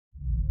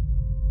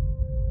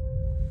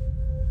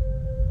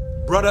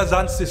Brothers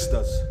and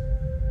sisters,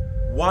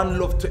 one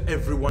love to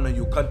every one of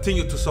you.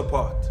 Continue to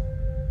support.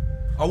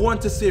 I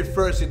want to say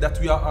firstly that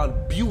we are all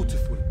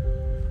beautiful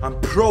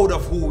and proud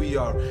of who we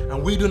are,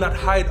 and we do not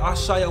hide or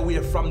shy away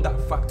from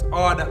that fact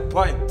or that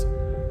point.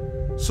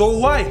 So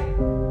why,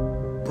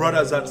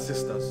 brothers and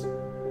sisters,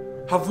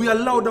 have we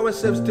allowed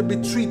ourselves to be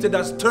treated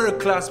as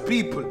third-class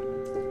people?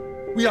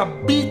 We are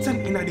beaten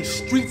in the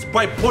streets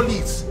by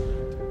police.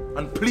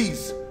 And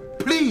please,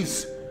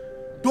 please,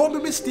 don't be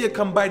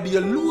mistaken by the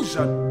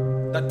illusion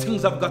that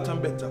things have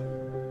gotten better.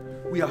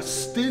 We are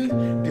still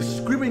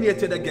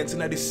discriminated against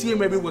in the same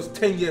way it was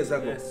 10 years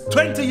ago, yes.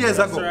 20 years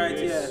That's ago. Right,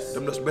 yes.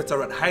 They're just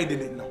better at hiding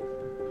it now.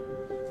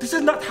 This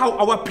is not how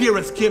our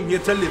parents came here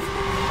to live.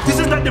 This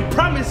is not the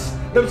promise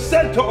they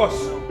sent to us.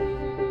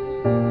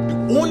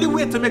 The only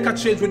way to make a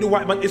change with the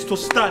white man is to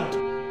stand.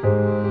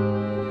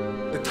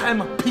 The time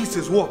of peace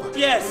is over.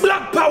 Yes.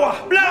 Black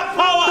power! Black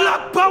power!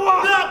 Black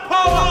power! Black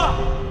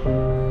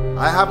power!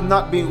 I have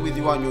not been with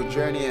you on your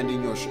journey and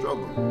in your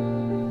struggle.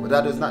 But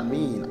that does not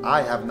mean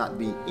I have not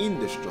been in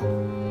the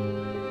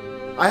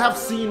struggle. I have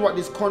seen what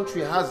this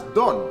country has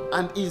done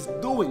and is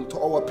doing to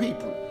our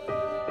people.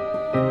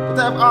 But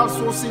I have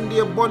also seen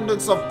the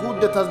abundance of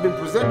good that has been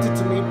presented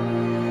to me.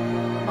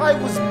 I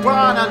was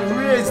born and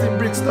raised in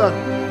Brixton.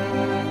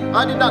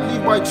 I did not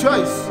leave by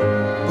choice,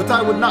 but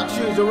I would not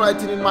change the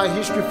writing in my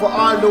history for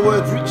all the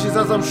world's riches,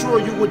 as I'm sure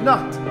you would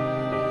not.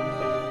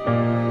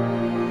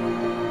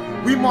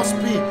 We must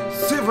be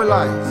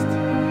civilized.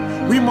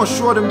 We must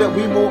show them that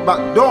we won't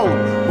back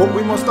down, but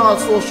we must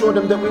also show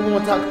them that we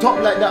won't act up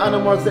like the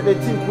animals that they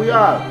think we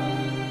are.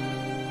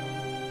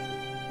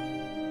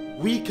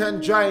 We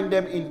can join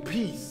them in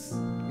peace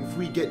if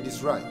we get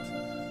this right.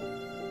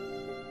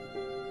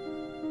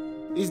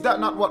 Is that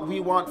not what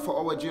we want for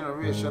our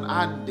generation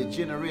and the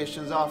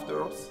generations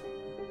after us?